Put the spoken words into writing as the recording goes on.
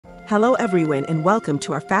Hello everyone and welcome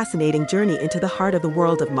to our fascinating journey into the heart of the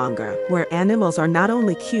world of manga, where animals are not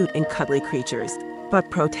only cute and cuddly creatures, but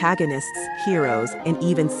protagonists, heroes, and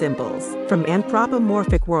even symbols. From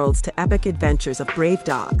anthropomorphic worlds to epic adventures of brave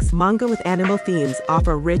dogs, manga with animal themes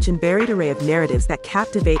offer a rich and varied array of narratives that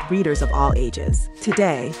captivate readers of all ages.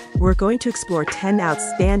 Today, we're going to explore 10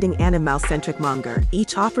 outstanding animal-centric manga,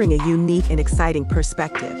 each offering a unique and exciting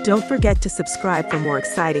perspective. Don't forget to subscribe for more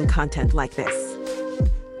exciting content like this.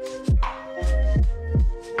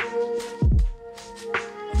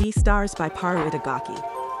 Beastars by Paru Itagaki,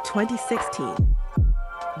 2016.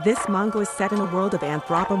 This manga is set in a world of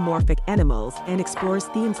anthropomorphic animals and explores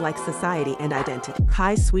themes like society and identity.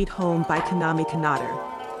 Kai Sweet Home by Konami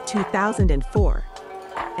Kanata, 2004.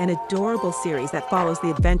 An adorable series that follows the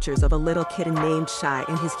adventures of a little kitten named Shai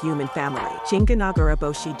and his human family. Jinganagara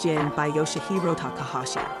Boshi Jin by Yoshihiro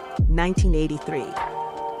Takahashi, 1983.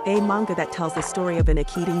 A manga that tells the story of an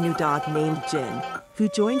Akita new dog named Jin, who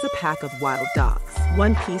joins a pack of wild dogs.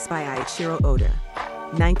 One Piece by Eiichiro Oda,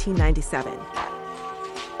 1997.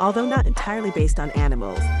 Although not entirely based on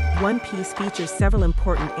animals, One Piece features several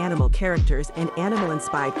important animal characters and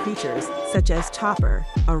animal-inspired creatures, such as Chopper,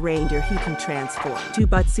 a reindeer who can transform.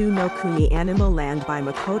 Jubatsu no Kuni Animal Land by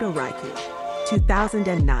Makoto Raiku,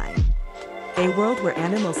 2009. A world where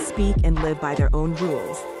animals speak and live by their own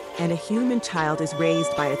rules, and a human child is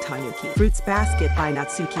raised by a tanuki. Fruits Basket by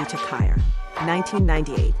Natsuki Takaya,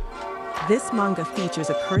 1998. This manga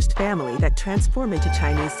features a cursed family that transform into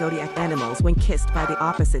Chinese zodiac animals when kissed by the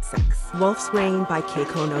opposite sex. Wolf's Rain by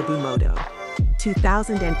Keiko Nobumoto,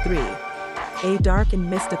 2003. A dark and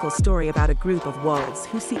mystical story about a group of wolves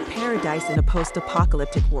who seek paradise in a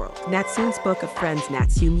post-apocalyptic world. Natsume's Book of Friends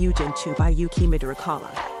Natsume Yujinchu by Yuki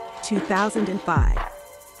Midorikawa, 2005.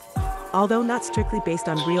 Although not strictly based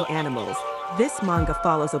on real animals, this manga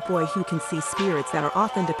follows a boy who can see spirits that are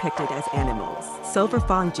often depicted as animals. Silver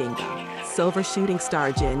Fang Jinga, Silver Shooting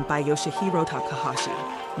Star Jin by Yoshihiro Takahashi,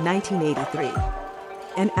 1983.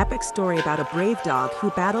 An epic story about a brave dog who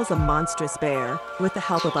battles a monstrous bear with the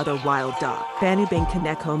help of other wild dogs. Banubin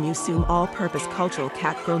Kaneko Musume All-Purpose Cultural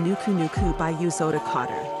Cat Girl Nuku Nuku by Yuzoda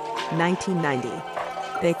Carter, 1990.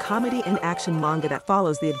 A comedy and action manga that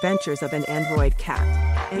follows the adventures of an android cat.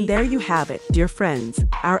 And there you have it, dear friends,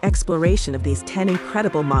 our exploration of these 10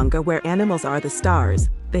 incredible manga where animals are the stars,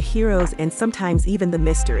 the heroes, and sometimes even the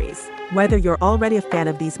mysteries. Whether you're already a fan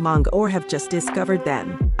of these manga or have just discovered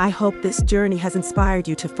them, I hope this journey has inspired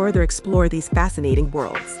you to further explore these fascinating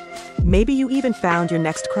worlds. Maybe you even found your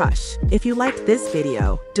next crush. If you liked this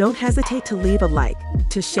video, don't hesitate to leave a like,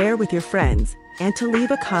 to share with your friends, and to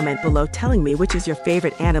leave a comment below telling me which is your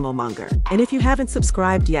favorite animal manga. And if you haven't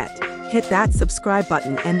subscribed yet, hit that subscribe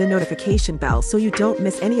button and the notification bell so you don't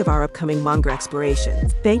miss any of our upcoming manga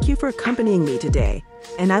explorations. Thank you for accompanying me today,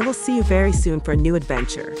 and I will see you very soon for a new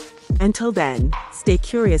adventure. Until then, stay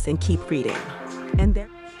curious and keep reading. And there